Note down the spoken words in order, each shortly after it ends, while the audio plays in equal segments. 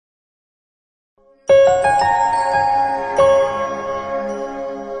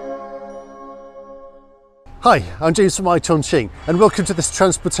Hi, I'm James from iChongqing and welcome to this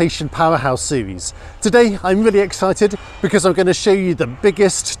Transportation Powerhouse series. Today I'm really excited because I'm going to show you the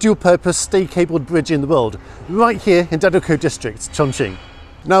biggest dual-purpose stay-cabled bridge in the world, right here in Dadukou district, Chongqing.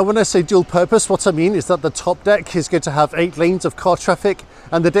 Now when I say dual-purpose, what I mean is that the top deck is going to have 8 lanes of car traffic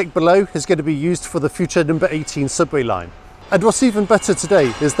and the deck below is going to be used for the future number 18 subway line. And what's even better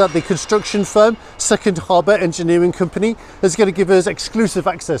today is that the construction firm, Second Harbour Engineering Company, is going to give us exclusive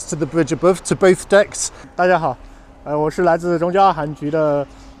access to the bridge above, to both decks. 大家好，我是来自中交航局的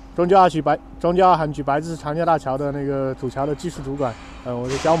中交航局白志长江大桥的那个主桥的技术主管，我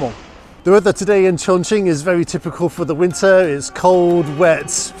是焦猛。The weather today in Chongqing is very typical for the winter. It's cold, wet,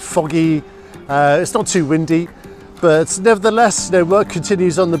 foggy. It's not too windy, but nevertheless, work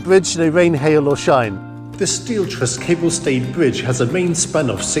continues on the bridge, rain, hail or shine. This steel truss cable-stayed bridge has a main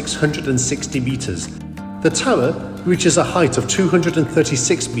span of 660 metres. The tower reaches a height of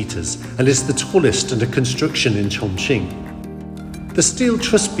 236 metres and is the tallest under construction in Chongqing. The steel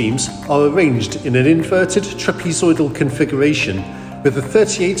truss beams are arranged in an inverted trapezoidal configuration with a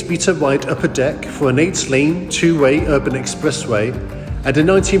 38-metre wide upper deck for an 8-lane, 2-way urban expressway and a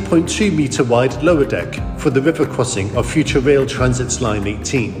 19.2-metre wide lower deck for the river crossing of future rail transits line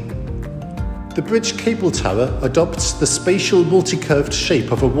 18. The bridge cable tower adopts the spatial multi-curved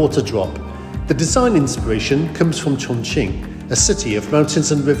shape of a water drop. The design inspiration comes from Chongqing, a city of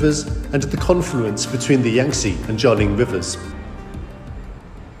mountains and rivers and the confluence between the Yangtze and Jialing rivers.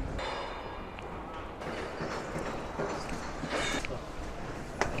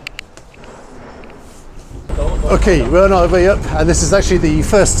 Okay, we're on our way up and this is actually the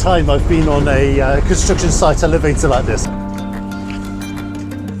first time I've been on a construction site elevator like this.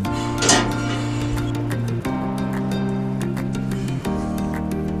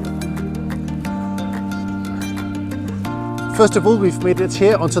 First of all, we've made it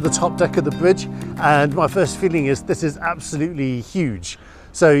here onto the top deck of the bridge and my first feeling is this is absolutely huge.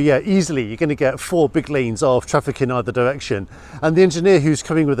 So yeah, easily you're going to get 4 big lanes of traffic in either direction. And the engineer who's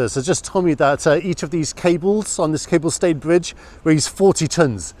coming with us has just told me that each of these cables on this cable-stayed bridge weighs 40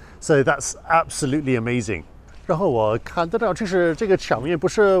 tons. So that's absolutely amazing. 然后我看得到就是这个墙面不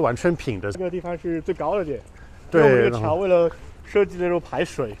是完全平的，这个地方是最高的点。对，我们这个桥为了设计的时候排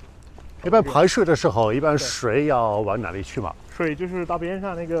水。 一般排水的时候，一般水要往哪里去嘛？水就是到边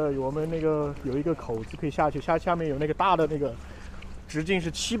上那个，我们那个有一个口子可以下去，下面有那个大的那个直径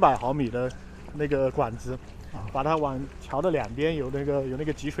是700毫米的那个管子，把它往桥的两边有那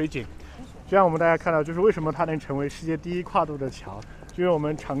个集水井。这样我们大家看到，就是为什么它能成为世界第1跨度的桥，就是我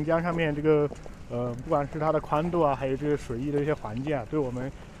们长江上面这个不管是它的宽度啊，还有这个水域的一些环境啊，对我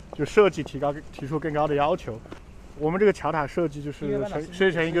们就设计提出更高的要求。 我们这个桥塔设计就是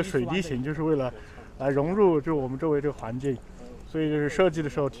设计成一个水滴形，就是为了来融入就我们周围这个环境，所以就是设计的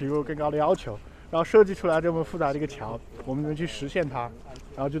时候提出更高的要求，然后设计出来这么复杂的一个桥，我们能去实现它，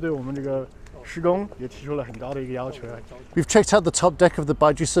然后就对我们这个施工也提出了很高的一个要求。We've checked out the top deck of the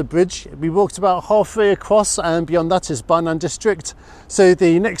Baijusi Bridge. We walked about halfway across, and beyond that is Ba'nan district. So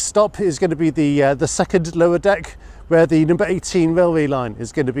the next stop is going to be the second lower deck, where the number 18 railway line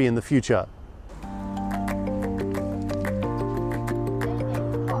is going to be in the future.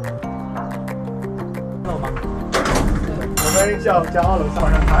 我们叫2楼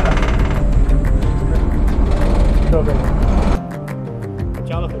上上开了，设备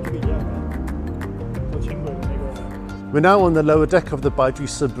加了和这个一样的，做轻轨的那个。 We're now on the lower deck of the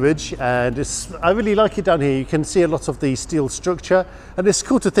Baijusi Bridge and I really like it down here. You can see a lot of the steel structure and it's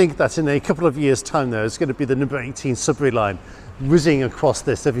cool to think that in a couple of years time there's going to be the number 18 subway line whizzing across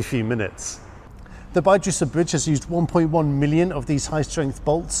this every few minutes. The Baijusi Bridge has used 1.1 million of these high-strength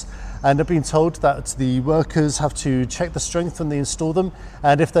bolts and I've been told that the workers have to check the strength when they install them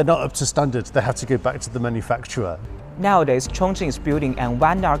and if they're not up to standard they have to go back to the manufacturer. Nowadays, Chongqing is building a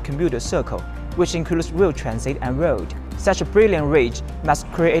one-hour commuter circle, which includes rail transit and road. Such a brilliant bridge must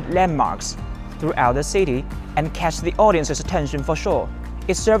create landmarks throughout the city and catch the audience's attention for sure.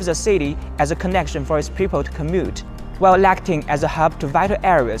 It serves the city as a connection for its people to commute, while acting as a hub to vital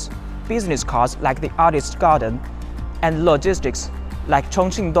areas, business cards like the Artist's Garden, and logistics like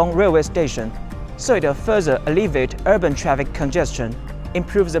Chongqing Railway Station, so it will further alleviate urban traffic congestion,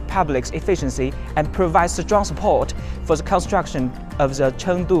 improves the public's efficiency, and provides strong support for the construction of the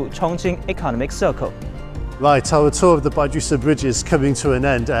Chengdu-Chongqing economic circle. Right, our tour of the Baijusi Bridge is coming to an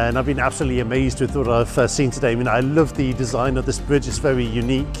end and I've been absolutely amazed with what I've seen today. I mean, I love the design of this bridge, it's very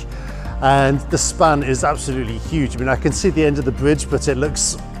unique and the span is absolutely huge. I mean, I can see the end of the bridge, but it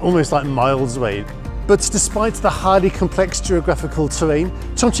looks almost like miles away. But despite the highly complex geographical terrain,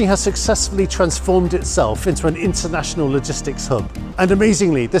 Chongqing has successfully transformed itself into an international logistics hub. And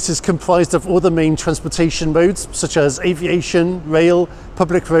amazingly, this is comprised of all the main transportation modes, such as aviation, rail,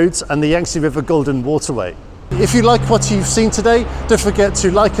 public roads, and the Yangtze River Golden Waterway. If you like what you've seen today, don't forget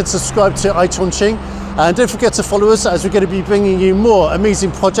to like and subscribe to iChongqing. And don't forget to follow us, as we're going to be bringing you more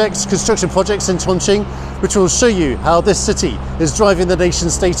amazing projects, construction projects in Chongqing, which will show you how this city is driving the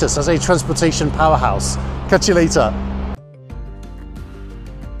nation's status as a transportation powerhouse. Catch you later.